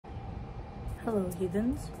Hello,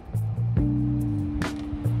 heathens.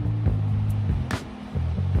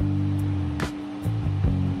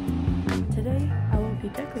 Today I will be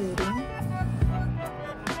decorating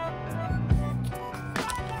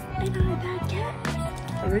an iPad case.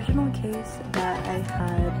 The original case that I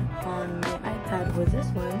had on my iPad was this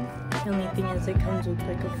one. The only thing is it comes with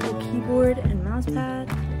like a full keyboard and mouse pad.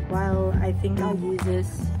 While I think I'll use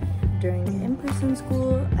this during in-person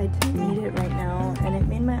school, I didn't need it right now and it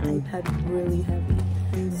made my iPad really heavy.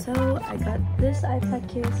 So I got this iPad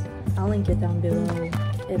case. I'll link it down below.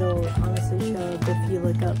 It'll honestly show up if you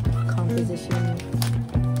look up composition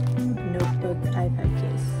notebook iPad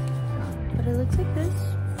case. But it looks like this.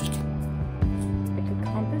 Like a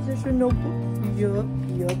composition notebook. Yup.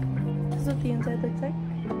 This is what the inside looks like.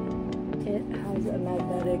 It has a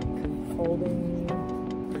magnetic folding.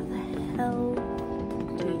 How the hell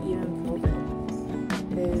do you even fold it?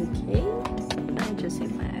 Okay. Let me just see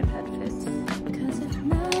if my iPad fits. Because if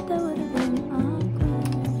not, that would have been awkward.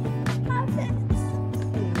 My fits.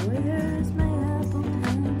 Where's my Apple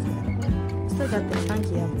Pencil? Still got the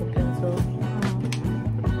chunky Apple Pencil.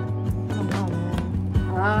 Come on, man.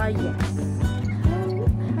 Ah, yes.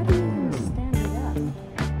 How do you even stand it up?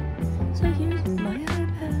 So here's my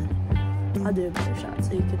iPad. I'll do a better shot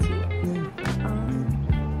so you can see it.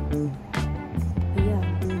 But yeah,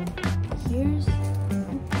 here's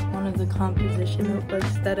one of the composition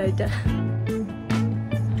notebooks that I did.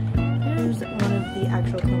 Here's one of the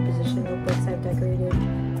actual composition notebooks I've decorated.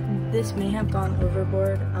 This may have gone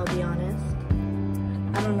overboard, I'll be honest.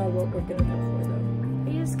 I don't know what we're gonna go for though.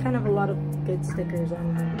 But it's kind of a lot of good stickers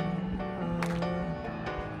on them.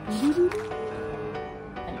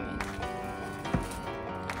 Anyways.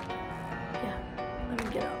 Yeah, let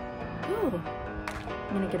me get out. Ooh.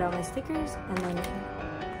 I'm gonna get out my stickers and then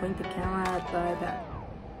point the camera at the iPad.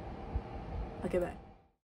 Okay, bye.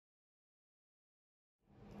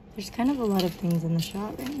 There's kind of a lot of things in the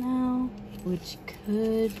shot right now, which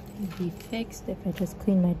could be fixed if I just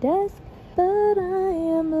clean my desk, but I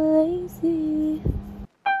am lazy.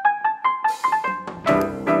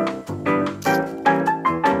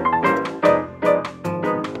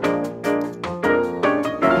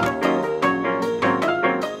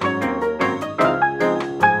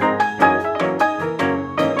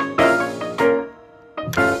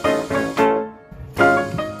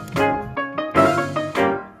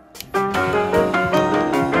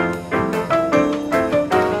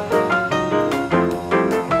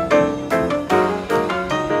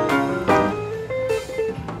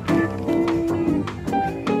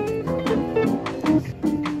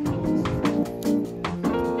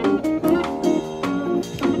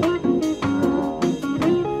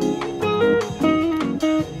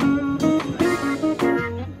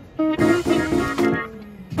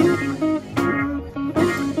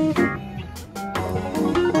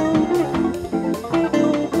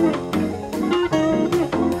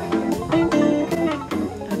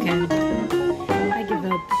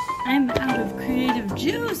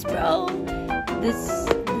 Juice, bro. This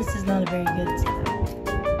is not a very good setup,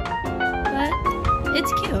 but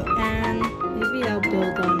it's cute, and maybe I'll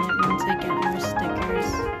build on it once I get more stickers.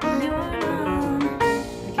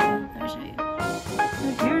 Okay, I'll show you. So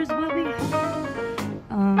here's what we have.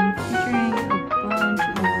 Featuring a bunch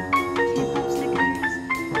of K-pop stickers.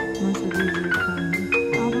 Most of these are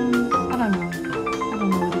from albums. I don't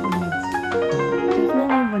know what it means.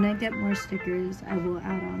 Definitely, when I get more stickers, I will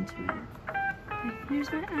add on to it. Here's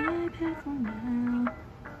my iPad for now.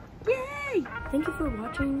 Yay! Thank you for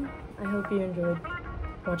watching. I hope you enjoyed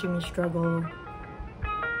watching me struggle.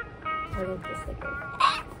 I wrote this sticker.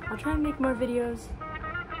 I'll try and make more videos.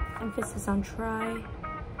 Emphasis on try.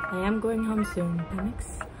 I am going home soon. I'm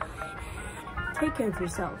excited. Take care of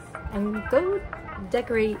yourself and go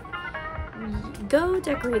decorate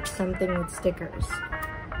something with stickers.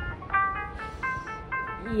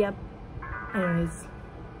 Yep. Anyways.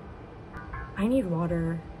 I need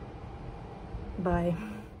water. Bye.